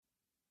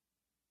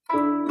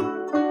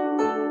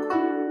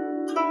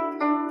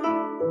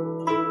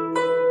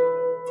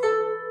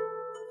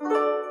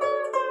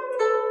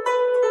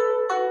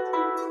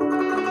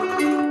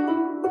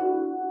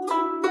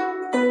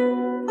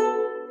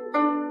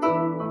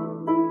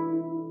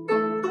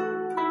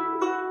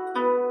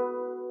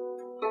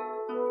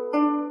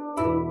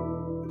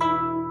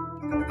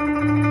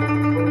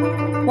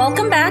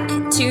Welcome back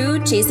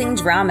to Chasing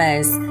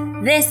Dramas.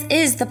 This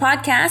is the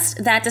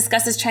podcast that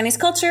discusses Chinese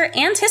culture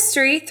and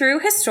history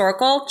through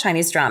historical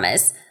Chinese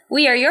dramas.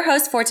 We are your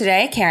hosts for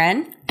today,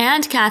 Karen.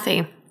 And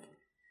Kathy.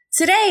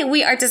 Today,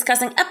 we are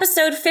discussing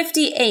episode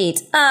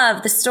 58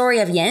 of the story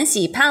of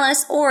Yanxi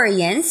Palace or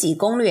Yanxi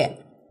攻略.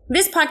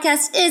 This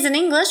podcast is in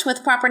English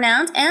with proper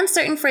nouns and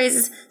certain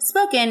phrases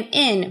spoken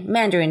in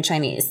Mandarin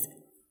Chinese.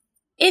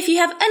 If you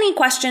have any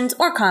questions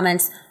or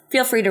comments,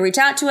 feel free to reach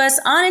out to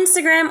us on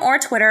Instagram or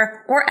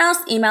Twitter, or else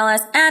email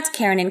us at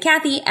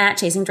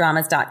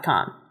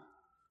karenandkathy@chasingdramas.com.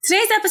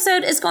 Today's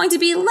episode is going to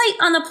be light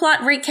on the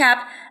plot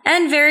recap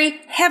and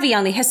very heavy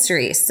on the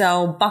history,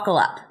 so buckle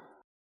up.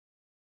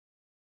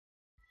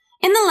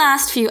 In the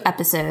last few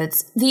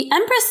episodes, the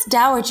Empress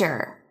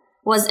Dowager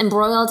was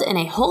embroiled in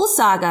a whole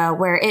saga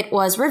where it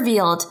was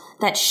revealed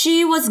that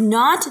she was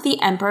not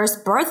the emperor's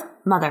birth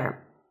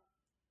mother.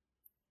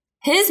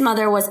 His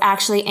mother was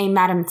actually a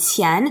Madame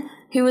Qian,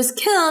 who was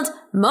killed,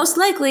 most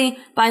likely,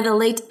 by the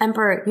late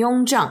Emperor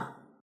Yongzheng.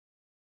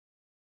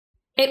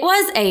 It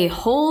was a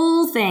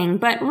whole thing,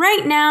 but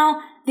right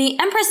now, the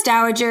Empress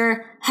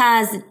Dowager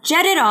has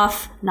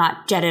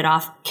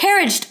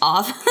carriaged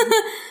off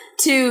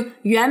to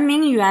Yuan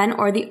Ming Yuan,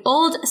 or the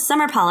old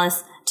summer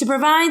palace, to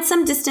provide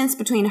some distance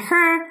between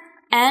her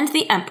and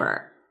the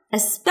emperor,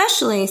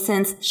 especially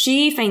since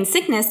she feigned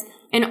sickness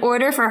in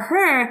order for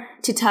her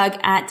to tug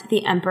at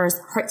the emperor's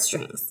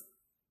heartstrings.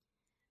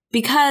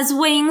 Because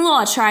Ying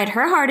Luo tried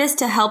her hardest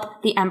to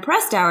help the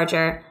Empress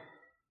Dowager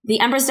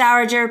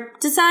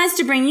decides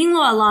to bring Ying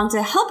Luo along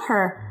to help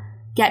her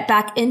get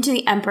back into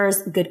the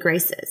emperor's good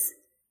graces.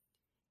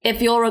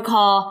 If you'll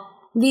recall,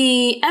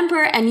 the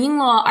emperor and Ying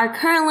Luo are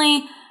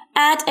currently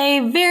at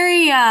a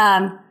very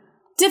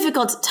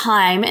difficult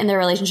time in their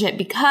relationship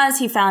because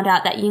he found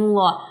out that Ying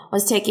Luo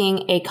was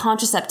taking a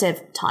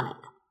contraceptive tonic.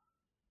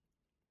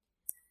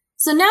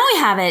 So now we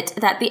have it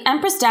that the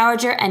Empress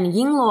Dowager and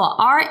Ying Luo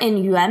are in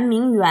Yuan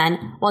Ming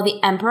Yuan, while the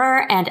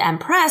Emperor and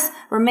Empress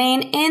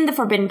remain in the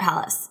Forbidden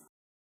Palace.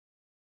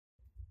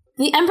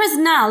 The Empress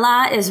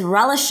Nala is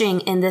relishing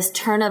in this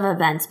turn of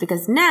events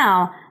because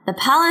now the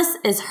palace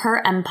is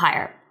her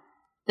empire.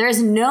 There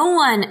is no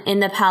one in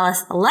the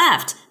palace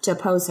left to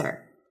oppose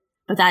her.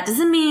 But that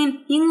doesn't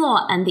mean Ying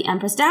Luo and the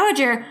Empress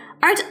Dowager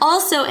aren't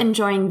also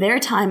enjoying their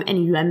time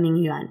in Yuan Ming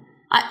Yuan.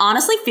 I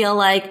honestly feel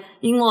like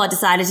Ying Luo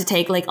decided to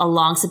take a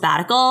long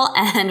sabbatical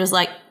and was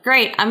like,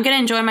 great, I'm going to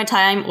enjoy my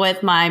time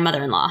with my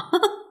mother-in-law.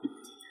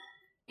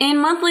 In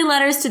monthly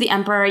letters to the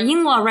emperor,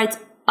 Ying Luo writes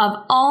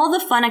of all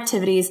the fun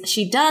activities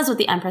she does with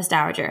the Empress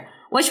Dowager,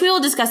 which we will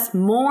discuss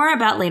more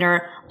about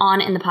later on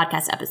in the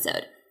podcast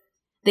episode.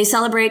 They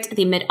celebrate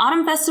the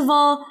Mid-Autumn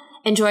Festival,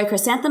 enjoy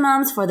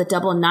chrysanthemums for the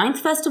Double Ninth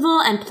Festival,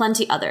 and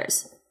plenty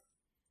others.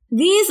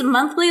 These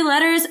monthly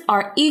letters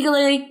are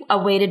eagerly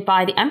awaited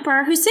by the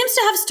emperor, who seems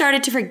to have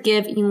started to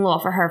forgive Ying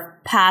Luo for her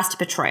past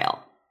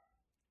betrayal.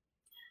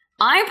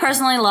 I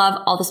personally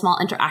love all the small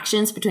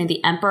interactions between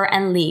the emperor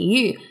and Li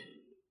Yu.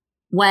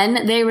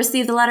 When they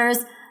receive the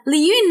letters, Li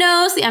Yu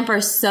knows the emperor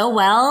so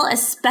well,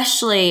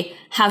 especially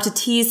how to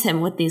tease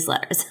him with these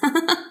letters.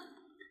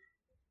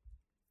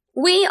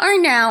 We are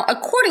now,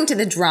 according to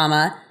the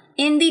drama,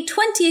 in the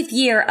 20th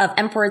year of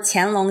Emperor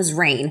Qianlong's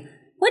reign,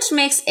 which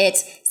makes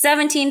it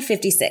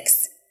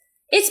 1756.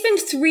 It's been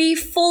 3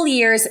 full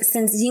years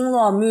since Ying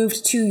Luo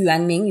moved to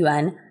Yuan Ming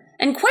Yuan,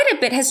 and quite a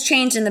bit has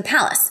changed in the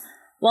palace.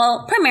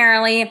 Well,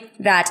 primarily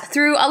that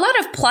through a lot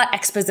of plot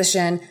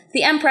exposition,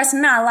 the Empress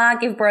Nala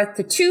gave birth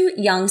to 2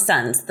 young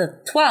sons,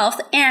 the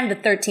 12th and the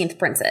 13th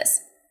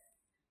princess.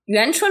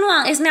 Yuan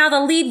Chunwang is now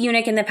the lead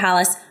eunuch in the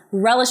palace,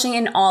 relishing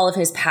in all of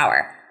his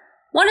power.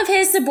 One of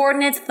his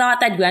subordinates thought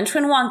that Yuan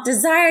Chunwang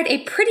desired a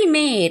pretty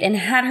maid and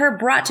had her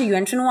brought to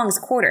Yuan Chunwang's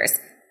quarters.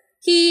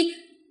 He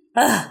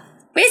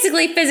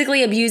basically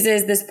physically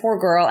abuses this poor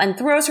girl and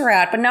throws her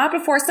out, but not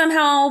before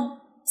somehow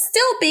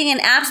still being an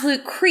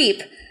absolute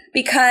creep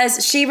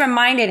because she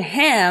reminded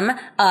him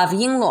of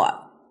Ying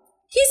Luo.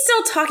 He's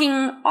still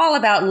talking all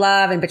about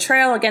love and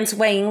betrayal against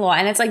Ying Luo,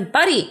 and it's like,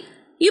 buddy,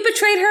 you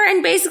betrayed her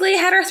and basically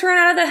had her thrown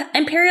out of the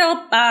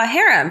imperial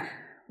harem.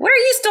 What are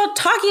you still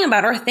talking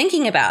about or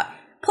thinking about?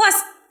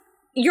 Plus,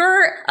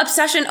 your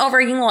obsession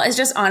over Ying Luo is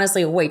just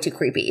honestly way too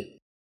creepy.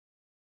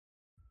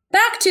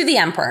 Back to the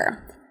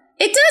emperor.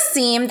 It does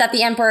seem that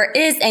the emperor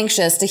is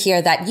anxious to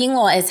hear that Ying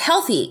Luo is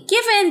healthy,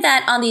 given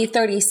that on the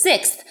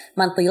 36th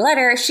monthly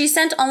letter, she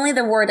sent only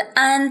the word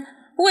an,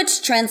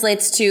 which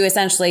translates to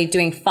essentially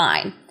doing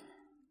fine.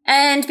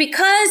 And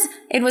because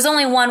it was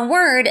only one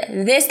word,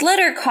 this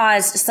letter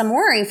caused some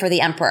worry for the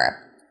emperor.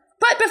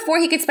 But before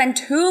he could spend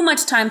too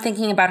much time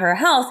thinking about her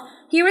health,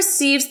 he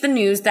receives the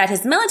news that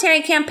his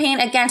military campaign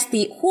against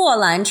the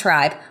Huolan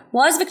tribe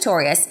was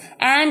victorious,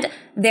 and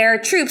their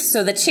troops,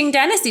 so the Qing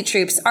dynasty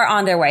troops, are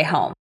on their way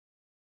home.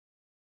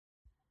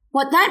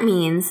 What that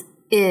means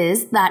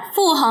is that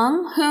Fu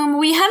Heng, whom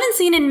we haven't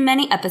seen in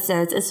many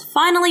episodes, is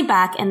finally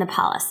back in the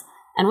palace.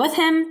 And with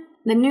him,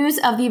 the news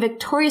of the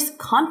victorious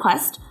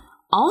conquest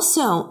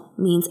also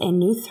means a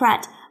new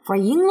threat for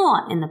Ying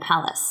Luo in the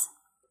palace.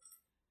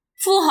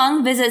 Fu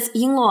Heng visits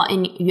Ying Luo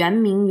in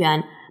Yuan Ming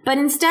Yuan, but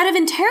instead of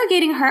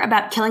interrogating her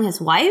about killing his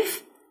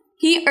wife,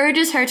 he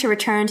urges her to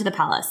return to the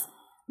palace.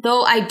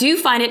 Though I do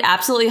find it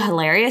absolutely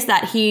hilarious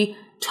that he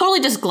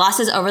totally just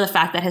glosses over the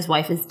fact that his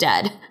wife is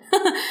dead.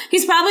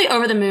 He's probably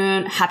over the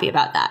moon happy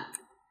about that.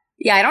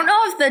 Yeah, I don't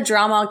know if the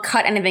drama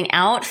cut anything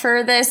out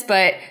for this,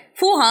 but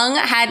Fu Heng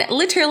had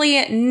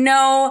literally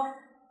no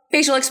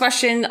facial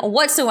expression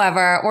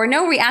whatsoever or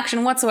no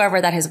reaction whatsoever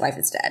that his wife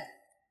is dead.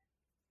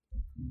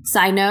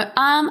 Side note,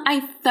 I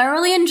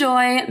thoroughly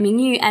enjoy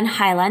Mingyu and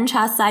Hailan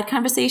Cha's side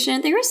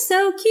conversation. They were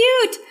so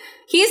cute.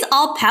 He's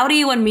all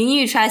pouty when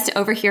Mingyu tries to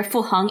overhear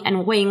Fu Heng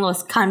and Wei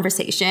Yingluo's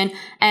conversation.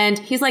 And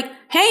he's like,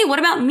 hey, what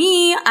about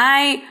me?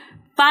 I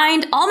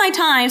find all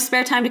my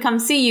spare time to come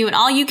see you, and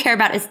all you care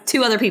about is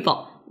 2 other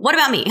people. What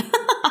about me?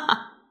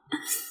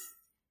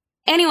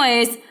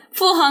 Anyways,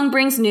 Fu Heng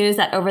brings news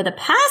that over the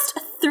past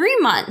 3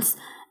 months,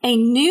 a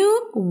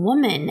new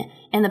woman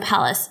in the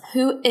palace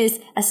who is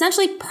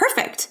essentially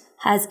perfect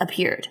has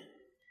appeared.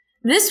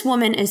 This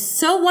woman is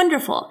so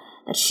wonderful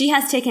that she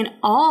has taken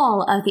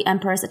all of the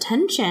emperor's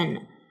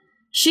attention.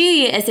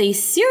 She is a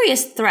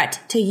serious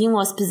threat to Ying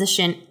Luo's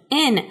position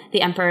in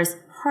the emperor's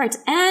heart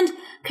and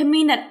could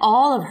mean that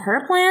all of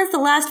her plans the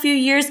last few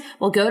years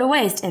will go to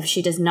waste if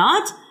she does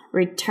not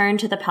return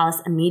to the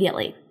palace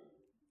immediately.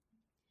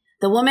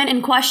 The woman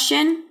in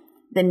question,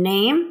 the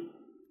name,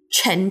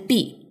 Chen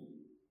Bi.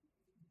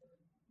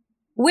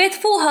 With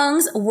Fu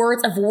Heng's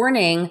words of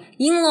warning,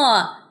 Ying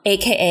Luo,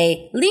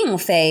 aka Ling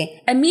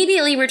Fei,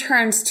 immediately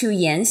returns to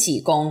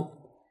Yanxi Gong.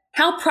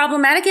 How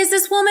problematic is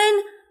this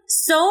woman?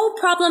 So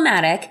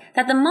problematic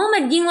that the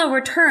moment Ying Luo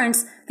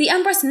returns, the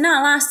Empress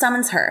Nala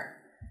summons her.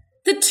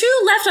 The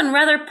two left on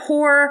rather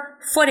poor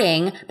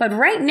footing, but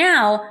right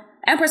now,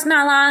 Empress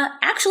Nala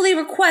actually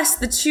requests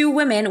the 2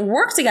 women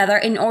work together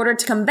in order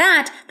to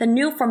combat the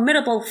new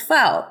formidable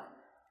foe.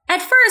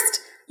 At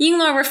first, Ying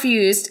Luo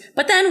refused,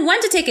 but then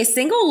went to take a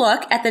single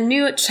look at the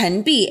new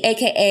Chen Bi,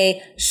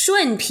 aka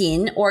Shun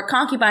Pin, or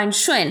concubine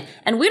Shun,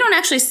 and we don't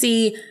actually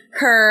see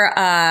her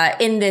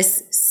in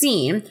this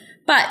scene,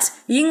 but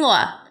Ying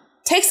Luo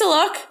takes a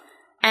look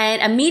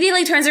and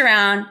immediately turns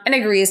around and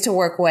agrees to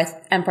work with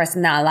Empress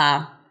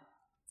Nala.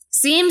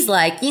 Seems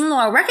like Ying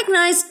Luo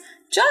recognized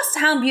just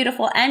how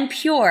beautiful and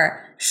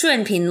pure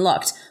Shun Pin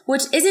looked,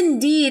 which is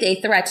indeed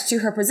a threat to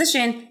her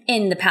position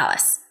in the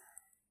palace.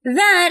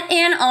 That,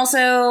 and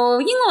also,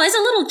 Ying Luo is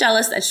a little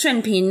jealous that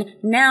Shun Pin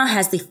now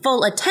has the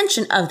full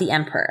attention of the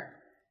emperor.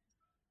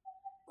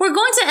 We're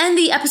going to end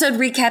the episode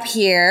recap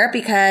here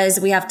because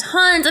we have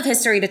tons of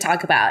history to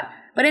talk about.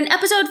 But in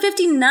episode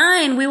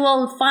 59, we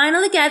will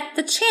finally get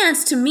the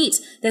chance to meet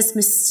this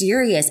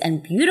mysterious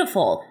and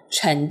beautiful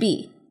Chen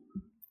Bi.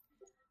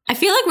 I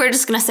feel like we're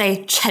just going to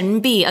say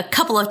Chen Bi a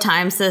couple of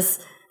times this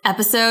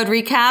episode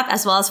recap,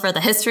 as well as for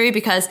the history,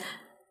 because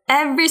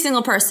every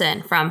single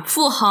person from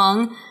Fu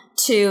Heng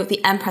to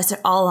the Empress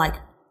are all like,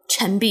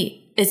 Chen Bi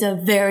is a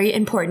very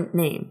important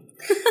name.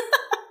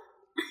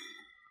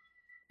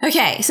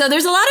 Okay, so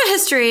there's a lot of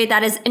history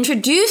that is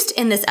introduced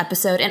in this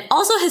episode and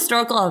also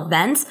historical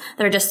events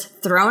that are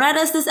just thrown at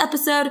us this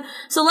episode,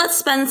 so let's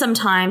spend some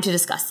time to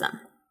discuss them.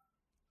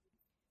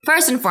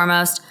 First and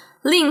foremost,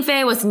 Ling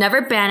Fei was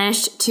never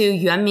banished to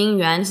Yuan Ming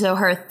Yuan, so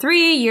her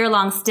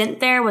 3-year-long stint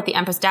there with the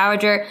Empress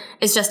Dowager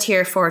is just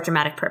here for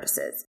dramatic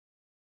purposes.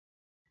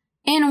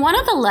 In one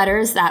of the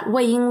letters that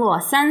Wei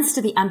Yingluo sends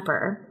to the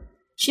emperor,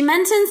 she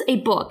mentions a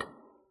book,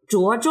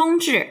 着中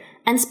志,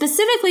 and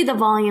specifically the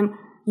volume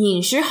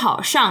饮食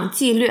好上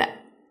纪略.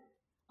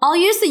 I'll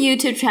use the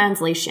YouTube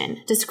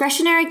translation.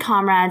 Discretionary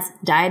comrades,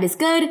 diet is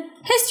good,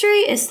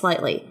 history is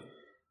slightly.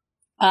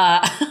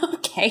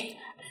 Okay.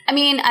 I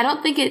mean, I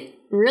don't think it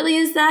really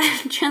is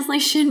that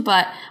translation,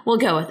 but we'll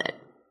go with it.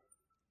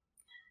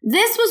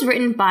 This was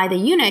written by the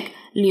eunuch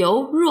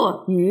Liu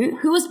Ruoyu,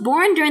 who was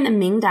born during the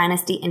Ming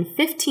Dynasty in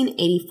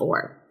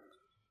 1584.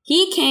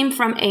 He came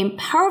from a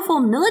powerful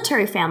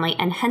military family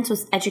and hence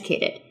was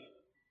educated.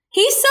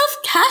 He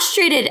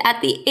self-castrated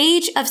at the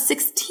age of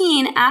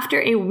 16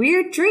 after a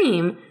weird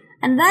dream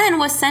and then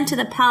was sent to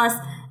the palace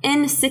in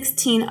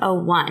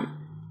 1601.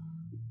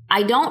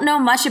 I don't know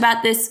much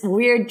about this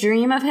weird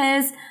dream of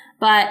his,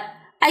 but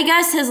I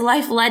guess his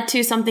life led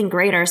to something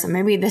greater, so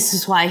maybe this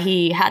is why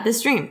he had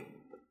this dream.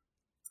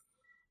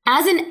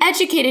 As an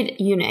educated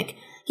eunuch,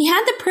 he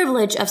had the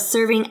privilege of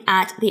serving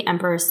at the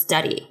emperor's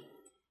study.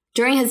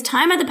 During his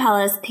time at the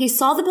palace, he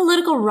saw the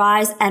political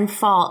rise and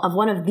fall of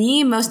one of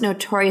the most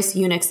notorious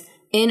eunuchs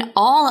in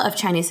all of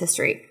Chinese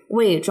history,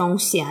 Wei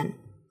Zhongxian.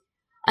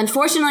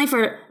 Unfortunately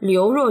for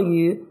Liu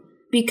Ruoyu,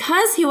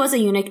 because he was a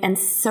eunuch and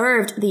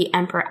served the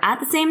emperor at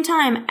the same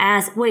time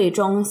as Wei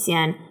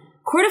Zhongxian,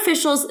 court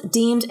officials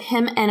deemed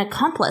him an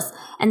accomplice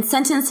and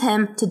sentenced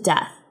him to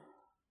death.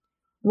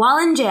 While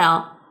in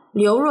jail,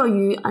 Liu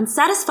Ruoyu,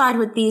 unsatisfied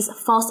with these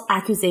false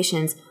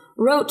accusations,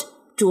 wrote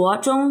着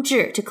中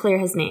志 to clear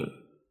his name.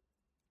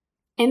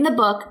 In the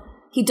book,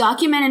 he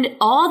documented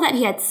all that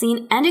he had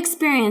seen and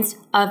experienced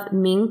of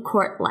Ming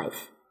court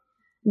life.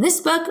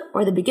 This book,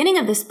 or the beginning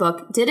of this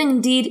book, did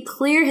indeed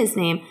clear his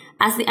name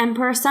as the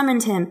emperor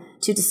summoned him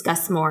to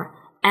discuss more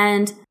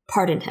and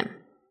pardoned him.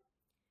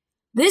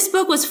 This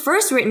book was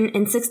first written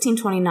in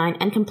 1629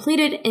 and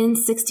completed in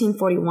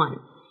 1641.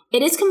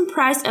 It is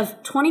comprised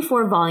of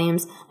 24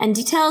 volumes and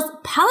details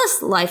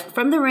palace life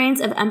from the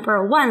reigns of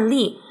Emperor Wan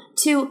Li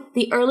to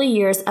the early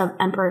years of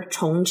Emperor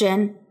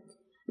Chongzhen.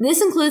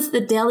 This includes the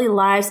daily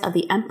lives of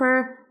the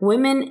emperor,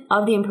 women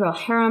of the imperial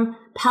harem,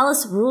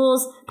 palace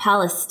rules,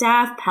 palace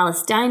staff,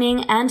 palace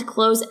dining and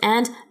clothes,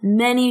 and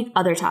many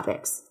other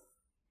topics.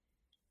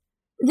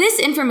 This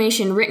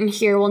information written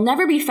here will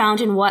never be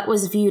found in what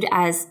was viewed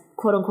as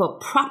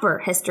quote-unquote proper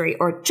history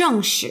or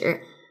正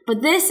史,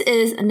 but this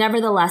is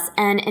nevertheless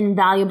an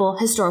invaluable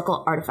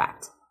historical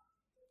artifact.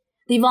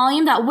 The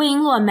volume that Ying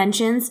Luo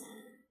mentions,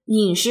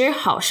 饮食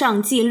好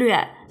上记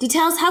略,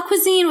 details how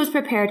cuisine was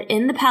prepared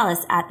in the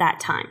palace at that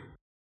time.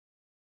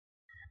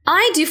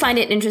 I do find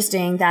it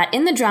interesting that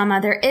in the drama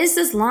there is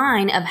this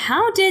line of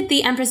how did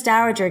the Empress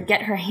Dowager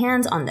get her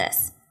hands on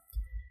this?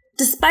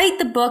 Despite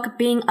the book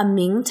being a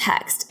Ming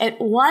text, it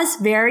was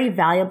very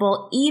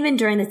valuable even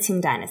during the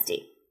Qing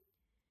dynasty.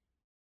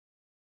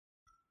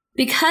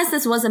 Because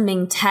this was a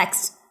Ming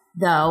text,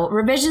 though,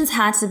 revisions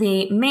had to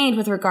be made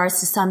with regards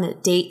to some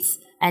dates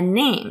and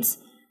names.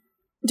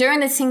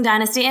 During the Qing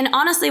dynasty, and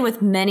honestly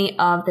with many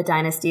of the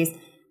dynasties,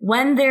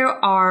 when there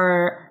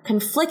are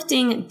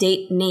conflicting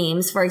date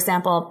names, for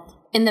example,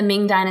 in the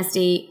Ming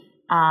dynasty,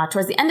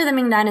 towards the end of the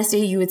Ming dynasty,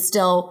 you would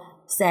still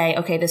say,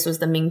 okay, this was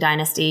the Ming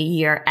dynasty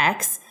year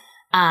X.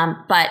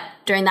 But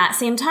during that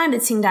same time, the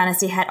Qing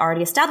dynasty had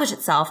already established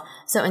itself.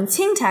 So in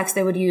Qing text,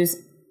 they would use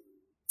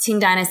Qing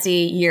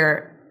dynasty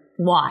year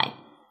Y.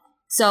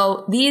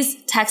 So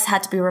these texts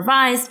had to be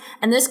revised,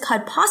 and this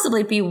could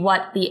possibly be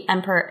what the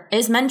emperor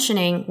is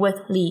mentioning with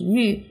Li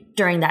Yu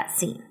during that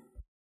scene.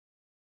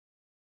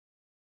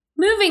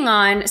 Moving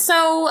on,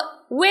 so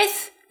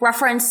with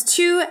reference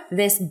to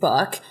this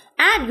book,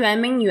 at Yuan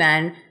Ming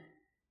Yuan,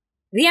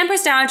 the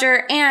Empress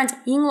Dowager and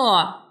Ying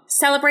Luo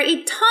celebrate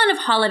a ton of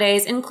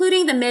holidays,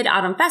 including the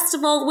Mid-Autumn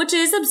Festival, which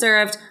is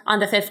observed on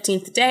the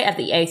 15th day of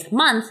the 8th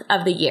month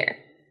of the year,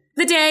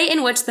 the day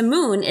in which the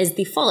moon is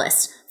the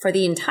fullest for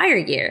the entire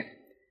year.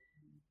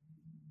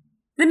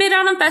 The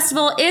Mid-Autumn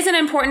Festival is an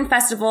important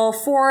festival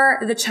for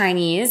the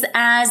Chinese,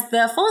 as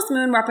the fullest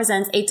moon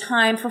represents a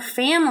time for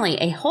family,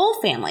 a whole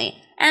family,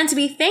 and to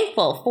be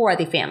thankful for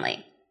the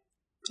family.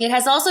 It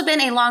has also been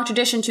a long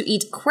tradition to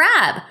eat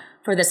crab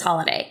for this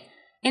holiday.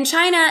 In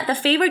China, the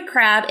favorite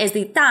crab is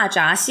the da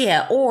zha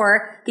xie,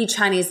 or the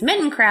Chinese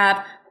mitten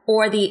crab,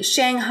 or the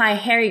Shanghai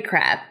hairy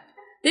crab.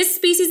 This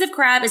species of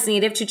crab is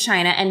native to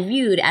China and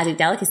viewed as a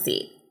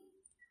delicacy.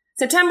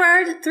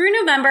 September through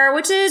November,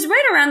 which is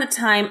right around the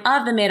time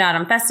of the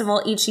Mid-Autumn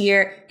Festival each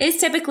year, is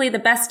typically the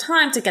best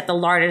time to get the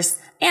largest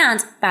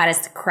and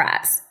fattest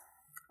crabs.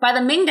 By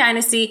the Ming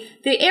Dynasty,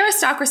 the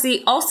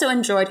aristocracy also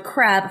enjoyed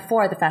crab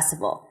for the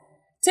festival.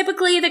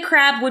 Typically, the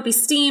crab would be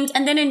steamed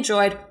and then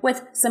enjoyed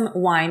with some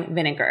wine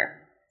vinegar.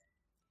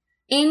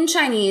 In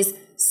Chinese,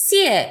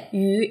 谢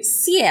鱼,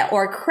 谢,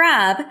 or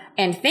crab,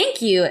 and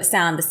thank you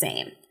sound the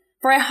same.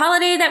 For a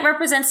holiday that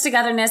represents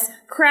togetherness,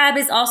 crab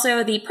is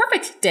also the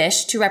perfect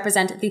dish to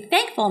represent the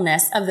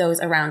thankfulness of those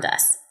around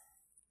us.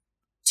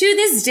 To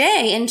this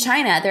day in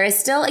China, there is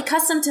still a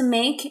custom to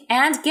make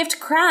and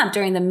gift crab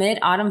during the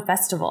Mid-Autumn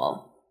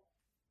Festival.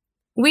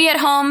 We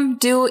at home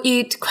do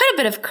eat quite a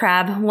bit of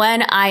crab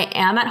when I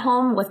am at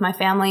home with my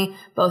family,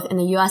 both in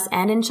the US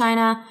and in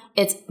China.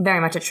 It's very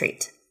much a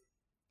treat.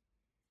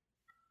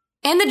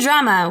 In the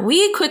drama,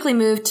 we quickly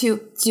move to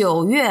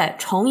 9月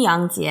重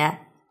阳节.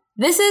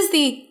 This is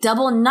the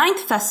double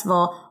ninth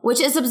festival, which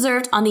is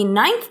observed on the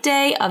 9th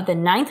day of the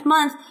 9th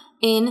month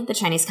in the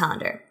Chinese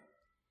calendar.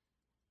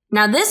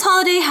 Now, this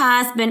holiday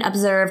has been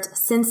observed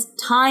since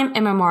time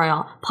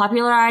immemorial,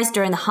 popularized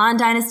during the Han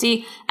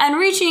Dynasty and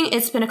reaching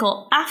its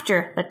pinnacle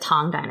after the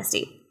Tang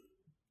Dynasty.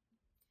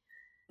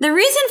 The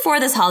reason for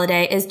this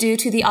holiday is due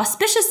to the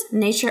auspicious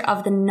nature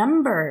of the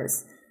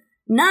numbers.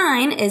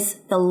 9 is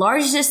the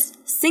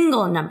largest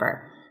single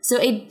number, so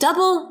a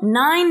double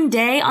 9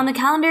 day on the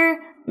calendar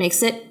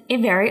makes it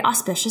a very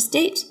auspicious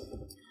date.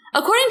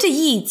 According to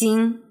Yi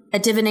Jing, a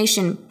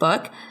divination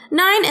book,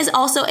 9 is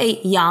also a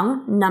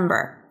yang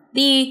number,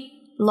 the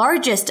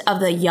largest of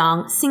the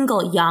yang,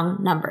 single yang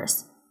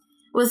numbers.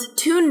 With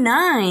 2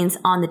 9s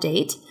on the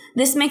date,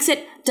 this makes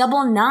it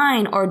double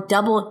 9 or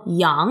double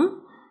yang,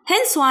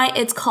 hence why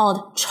it's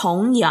called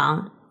重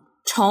阳.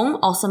 重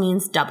also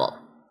means double.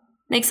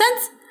 Make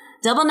sense?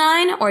 Double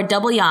 9 or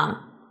double yang.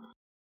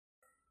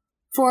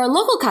 For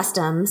local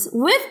customs,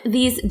 with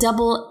these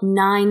double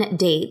 9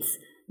 dates,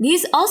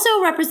 these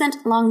also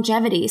represent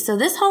longevity, so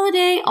this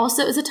holiday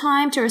also is a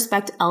time to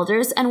respect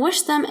elders and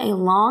wish them a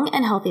long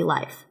and healthy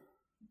life.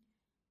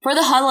 For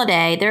the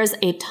holiday, there's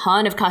a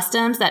ton of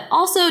customs that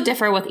also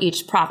differ with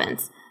each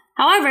province.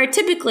 However,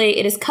 typically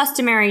it is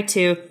customary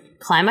to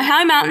climb a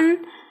high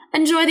mountain,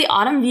 enjoy the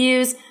autumn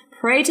views,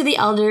 pray to the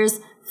elders,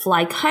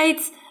 fly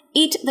kites,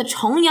 eat the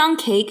Chongyang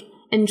cake,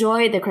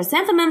 enjoy the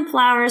chrysanthemum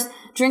flowers,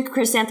 drink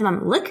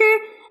chrysanthemum liquor,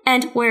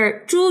 and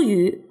wear 茱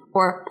萸,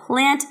 or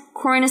plant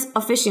Corynus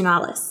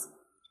officinalis.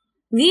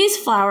 These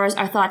flowers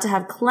are thought to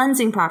have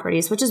cleansing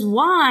properties, which is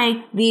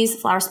why these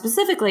flowers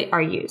specifically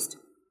are used.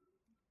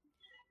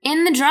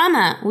 In the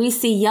drama, we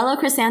see yellow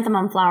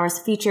chrysanthemum flowers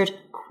featured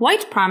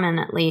quite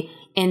prominently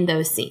in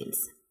those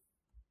scenes.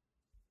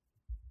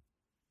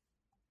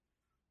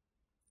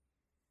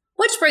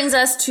 Which brings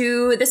us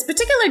to this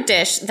particular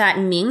dish that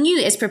Ming Yu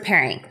is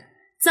preparing.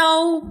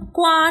 糟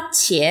瓜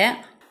茄,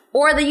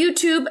 or the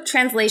YouTube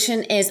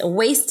translation is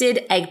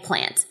wasted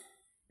eggplant.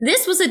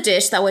 This was a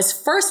dish that was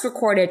first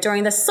recorded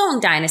during the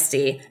Song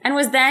dynasty and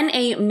was then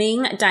a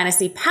Ming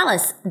dynasty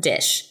palace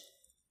dish.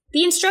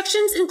 The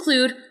instructions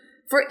include,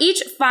 for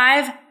each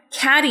 5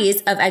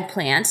 caddies of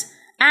eggplant,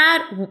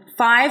 add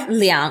 5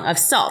 liang of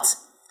salt.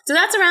 So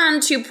that's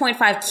around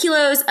 2.5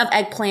 kilos of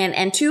eggplant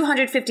and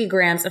 250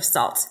 grams of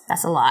salt.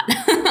 That's a lot.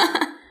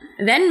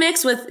 Then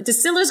mix with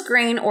distiller's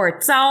grain or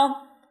zao.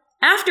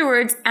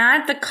 Afterwards,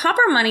 add the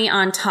copper money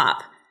on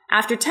top.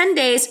 After 10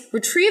 days,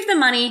 retrieve the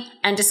money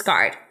and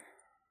discard.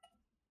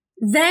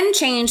 Then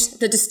change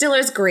the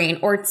distiller's grain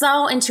or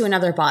zao into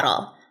another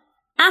bottle.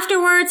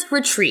 Afterwards,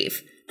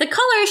 retrieve. The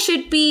color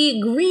should be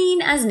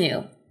green as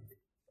new.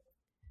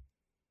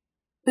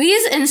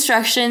 These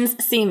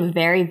instructions seem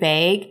very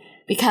vague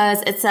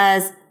because it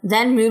says,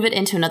 then move it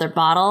into another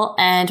bottle.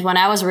 And when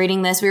I was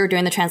reading this, we were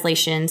doing the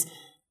translations.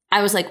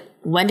 I was like,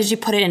 when did you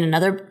put it in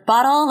another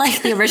bottle?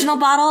 Like the original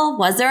bottle?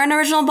 Was there an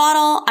original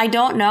bottle? I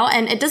don't know.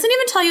 And it doesn't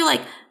even tell you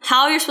like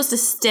how you're supposed to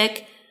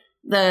stick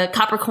the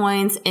copper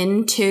coins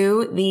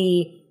into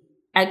the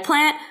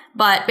eggplant,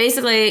 but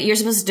basically you're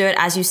supposed to do it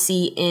as you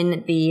see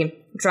in the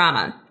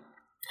drama.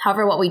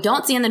 However, what we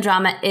don't see in the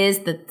drama is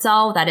the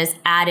zao that is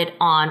added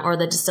on, or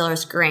the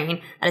distiller's grain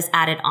that is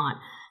added on.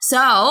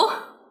 So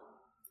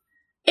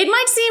it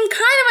might seem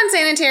kind of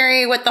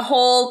unsanitary with the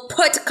whole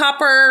put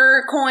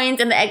copper coins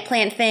in the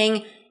eggplant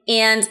thing,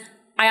 and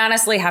I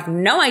honestly have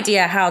no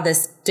idea how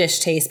this dish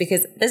tastes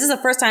because this is the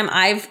first time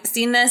I've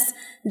seen this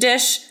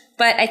dish.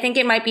 But I think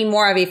it might be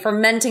more of a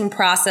fermenting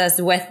process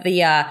with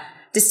the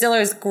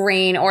distiller's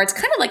grain, or it's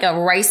kind of like a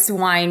rice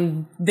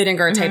wine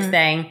vinegar type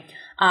thing.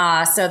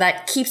 So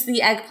that keeps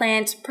the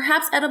eggplant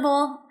perhaps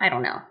edible. I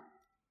don't know.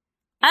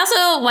 I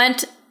also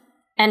went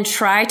and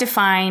tried to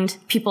find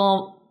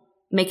people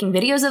making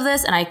videos of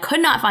this, and I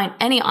could not find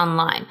any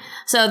online.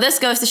 So this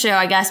goes to show,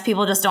 I guess,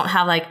 people just don't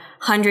have like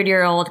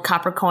 100-year-old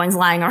copper coins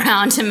lying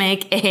around to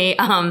make a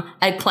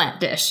eggplant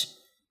dish.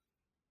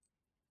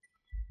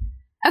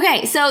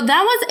 Okay, so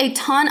that was a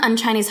ton on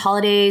Chinese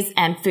holidays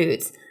and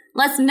foods.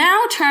 Let's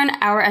now turn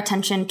our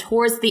attention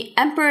towards the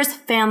emperor's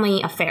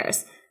family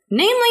affairs,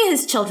 namely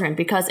his children,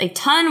 because a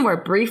ton were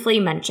briefly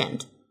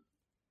mentioned.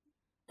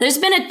 There's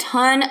been a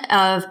ton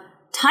of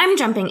time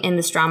jumping in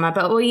this drama,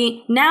 but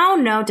we now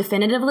know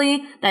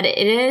definitively that it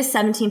is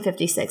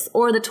 1756,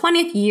 or the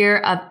 20th year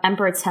of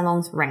Emperor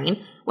Qianlong's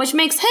reign, which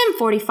makes him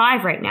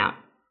 45 right now.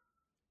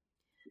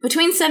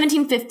 Between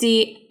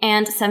 1750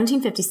 and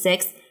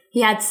 1756,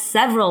 he had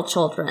several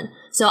children,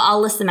 so I'll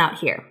list them out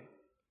here.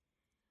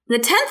 The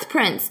 10th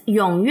prince,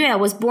 Yongyue,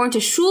 was born to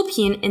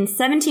Shupin in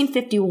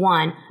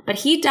 1751,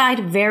 but he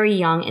died very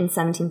young in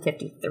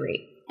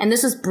 1753. And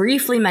this was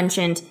briefly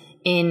mentioned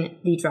in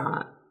the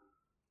drama.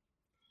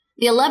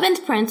 The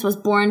 11th prince was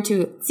born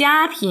to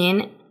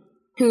Jiapin,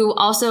 who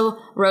also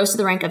rose to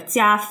the rank of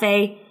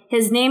Jiafei.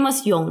 His name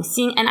was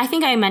Yongxing, and I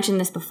think I mentioned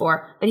this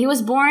before, but he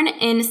was born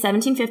in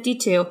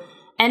 1752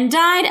 and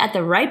died at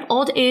the ripe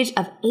old age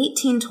of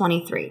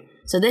 1823.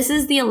 So this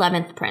is the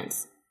 11th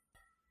prince.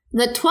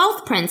 The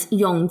 12th prince,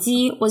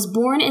 Yongji, was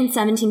born in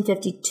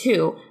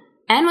 1752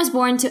 and was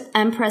born to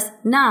Empress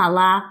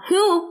Nala,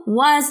 who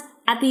was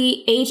at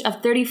the age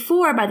of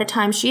 34 by the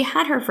time she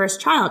had her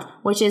first child,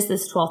 which is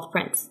this 12th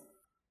prince.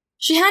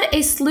 She had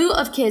a slew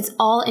of kids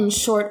all in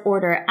short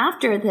order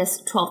after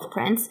this 12th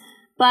prince,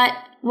 but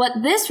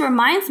what this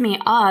reminds me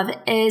of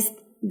is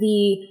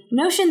the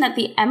notion that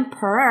the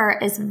emperor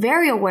is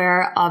very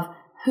aware of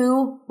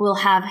who will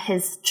have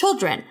his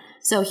children.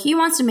 So he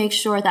wants to make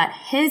sure that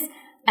his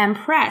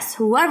empress,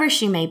 whoever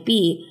she may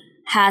be,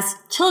 has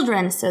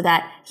children so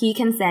that he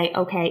can say,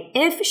 okay,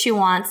 if she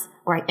wants,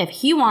 or if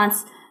he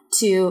wants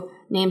to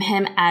name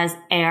him as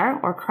heir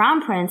or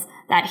crown prince,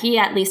 that he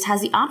at least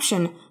has the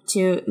option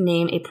to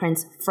name a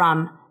prince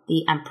from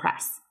the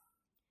empress.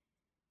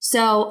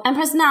 So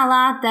Empress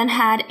Nala then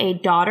had a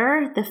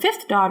daughter, the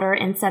 5th daughter,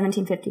 in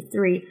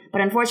 1753,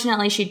 but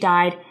unfortunately she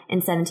died in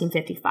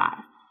 1755.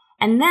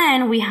 And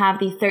then we have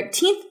the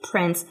 13th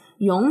prince,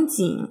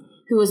 Yongjing,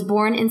 who was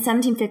born in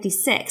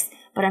 1756,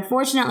 but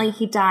unfortunately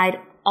he died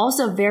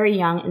also very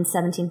young in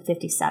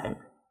 1757.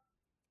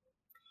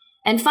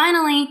 And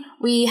finally,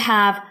 we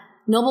have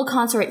noble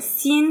consort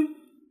Xin,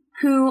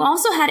 who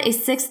also had a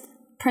 6th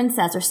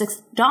princess or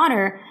 6th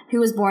daughter who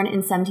was born in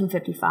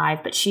 1755,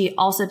 but she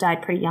also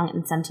died pretty young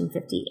in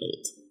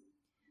 1758.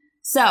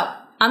 So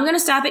I'm going to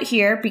stop it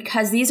here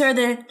because these are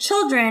the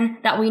children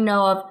that we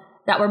know of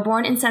that were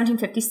born in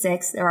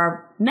 1756. There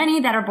are many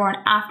that are born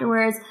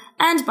afterwards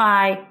and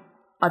by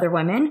other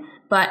women,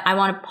 but I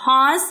want to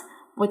pause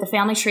with the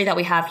family tree that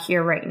we have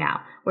here right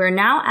now. We're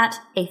now at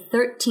a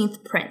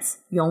 13th prince,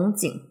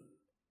 Yongjing.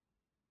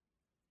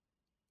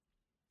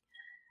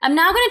 I'm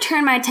now going to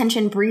turn my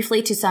attention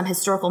briefly to some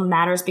historical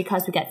matters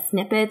because we get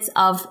snippets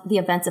of the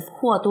events of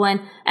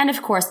Huodun and,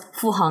 of course,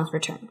 Fu Heng's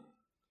return.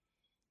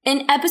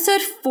 In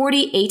episode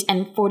 48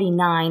 and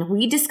 49,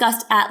 we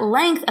discussed at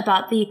length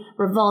about the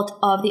revolt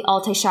of the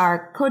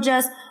Altai-Shar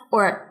Khojas,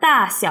 or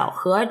大小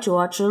和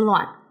卓之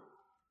乱.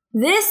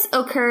 This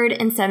occurred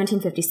in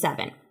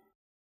 1757.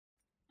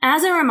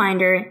 As a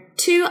reminder,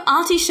 two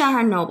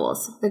Altai-Shar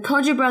nobles, the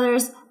Khoja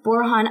brothers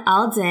Burhan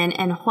al-Din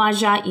and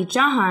Hwaja-i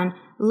Jahan,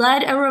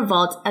 led a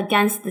revolt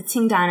against the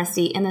Qing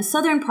dynasty in the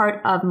southern part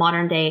of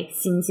modern-day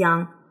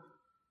Xinjiang.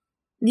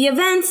 The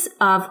events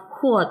of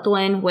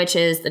Huodun, which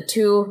is the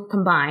two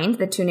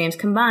names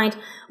combined,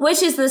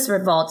 which is this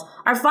revolt,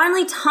 are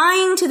finally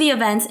tying to the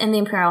events in the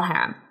imperial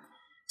harem.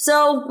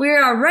 So we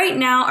are right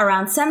now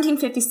around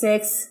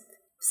 1756,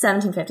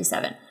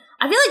 1757.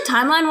 I feel like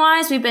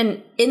timeline-wise, we've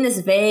been in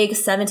this vague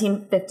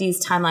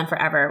 1750s timeline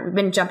forever. We've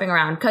been jumping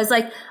around because,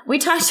 we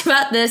talked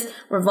about this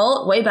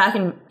revolt way back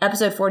in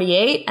episode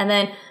 48, and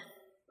then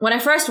when I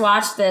first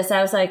watched this,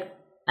 I was like,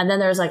 and then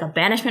there was a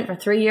banishment for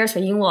 3 years for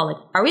Ying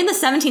Luo. Are we in the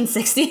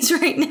 1760s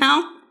right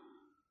now?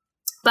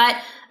 But,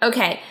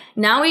 okay,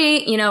 now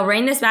we,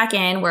 rein this back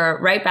in. We're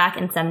right back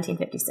in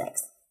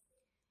 1756.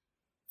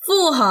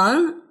 Fu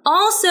Heng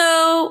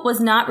also was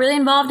not really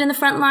involved in the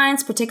front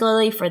lines,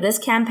 particularly for this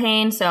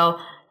campaign, so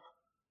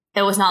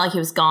it was not like he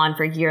was gone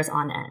for years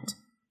on end.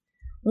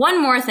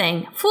 One more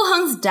thing. Fu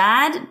Heng's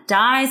dad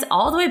dies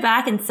all the way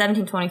back in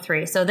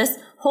 1723, so this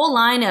whole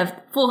line of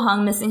Fu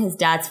Heng missing his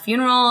dad's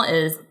funeral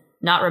is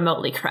not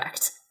remotely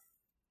correct.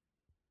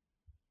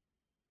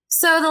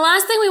 So the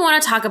last thing we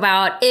want to talk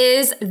about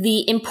is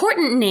the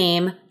important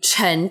name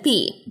Chen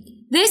Bi.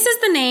 This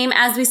is the name,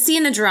 as we see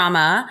in the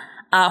drama,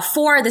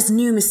 for this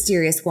new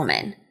mysterious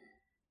woman.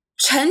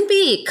 Chen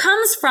Bi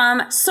comes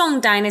from Song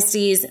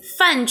Dynasty's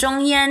Fan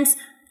Zhongyan's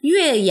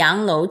Yue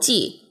Yang Lou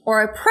Ji,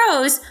 or a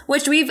prose,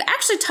 which we've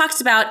actually talked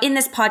about in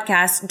this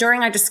podcast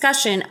during our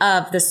discussion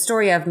of the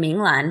story of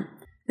Minglan.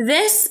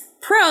 This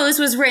prose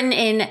was written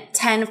in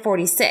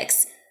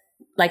 1046,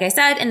 like I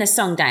said, in the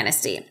Song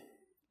Dynasty.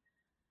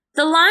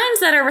 The lines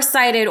that are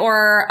recited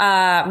or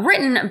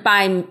written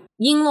by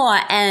Ying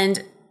Luo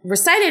and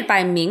recited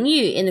by Ming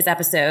Yu in this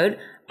episode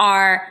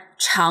are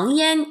长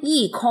烟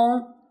一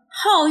空,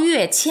 皓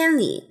月千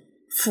里,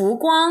 浮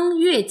光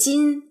跃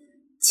金,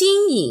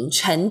 金影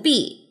沉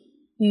璧,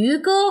 渔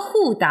歌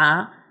互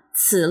答,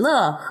 此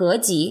乐何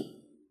极.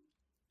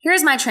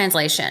 Here's my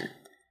translation.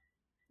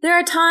 There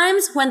are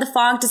times when the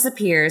fog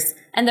disappears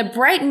and the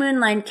bright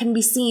moonlight can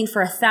be seen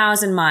for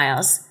 1,000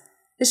 miles.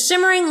 The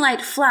shimmering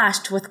light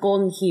flashed with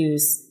golden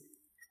hues.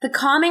 The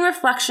calming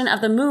reflection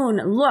of the moon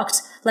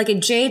looked like a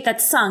jade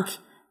that sunk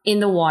in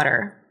the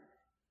water.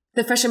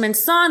 The fisherman's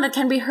song that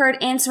can be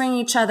heard answering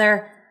each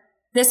other,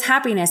 this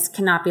happiness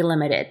cannot be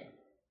limited.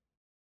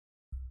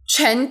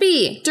 Chen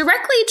Bi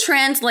directly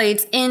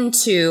translates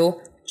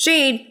into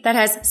jade that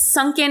has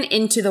sunken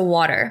into the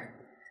water.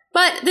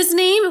 But this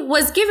name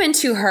was given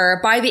to her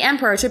by the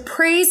emperor to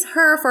praise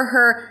her for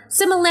her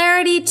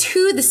similarity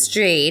to this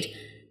jade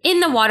in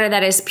the water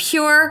that is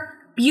pure,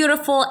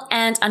 beautiful,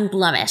 and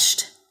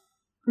unblemished.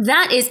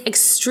 That is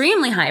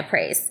extremely high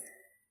praise.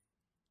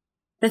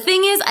 The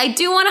thing is, I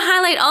do want to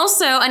highlight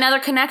also another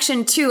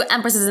connection to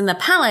Empresses in the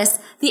Palace.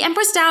 The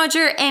Empress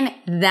Dowager in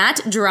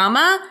that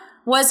drama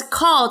was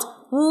called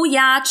Wu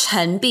Ya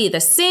Chen Bi, the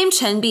same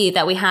Chen Bi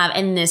that we have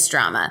in this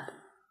drama.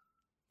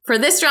 For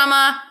this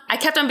drama, I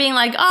kept on being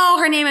like, oh,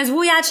 her name is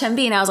Wu Ya Chen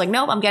Bi, and I was like,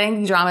 nope, I'm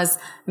getting the dramas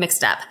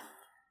mixed up.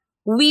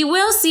 We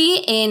will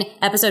see in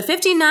episode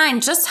 59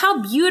 just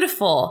how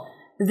beautiful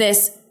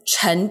this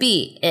Chen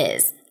Bi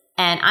is,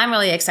 and I'm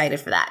really excited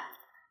for that.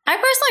 I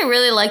personally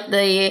really like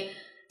the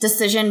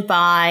decision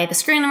by the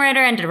screenwriter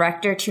and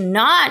director to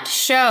not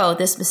show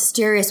this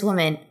mysterious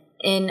woman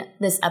in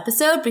this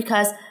episode,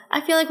 because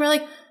I feel like we're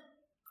like,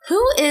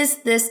 who is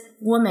this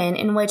woman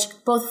in which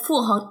both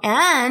Fu Heng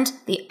and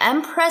the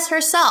Empress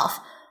herself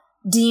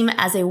deem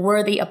as a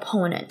worthy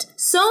opponent?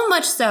 So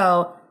much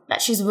so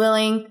that she's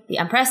willing, the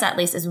Empress at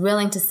least, is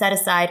willing to set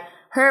aside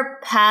her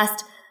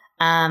past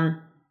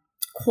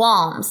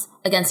qualms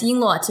against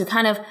Ying Luo to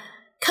kind of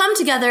come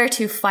together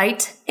to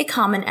fight a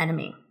common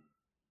enemy.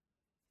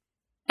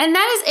 And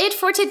that is it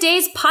for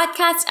today's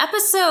podcast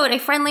episode. A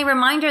friendly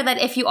reminder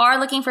that if you are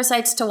looking for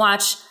sites to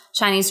watch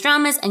Chinese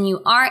dramas and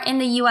you are in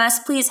the US,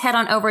 please head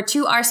on over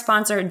to our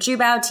sponsor,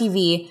 Jubao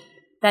TV.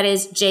 That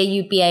is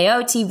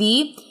Jubao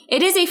TV.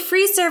 It is a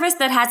free service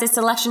that has a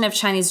selection of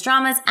Chinese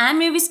dramas and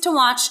movies to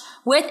watch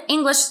with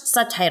English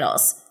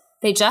subtitles.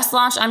 They just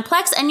launched on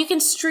Plex, and you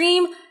can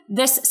stream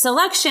this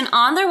selection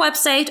on their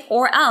website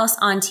or else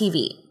on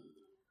TV.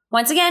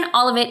 Once again,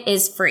 all of it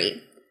is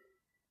free.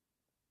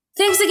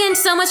 Thanks again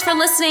so much for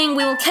listening.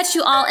 We will catch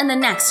you all in the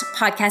next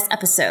podcast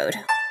episode.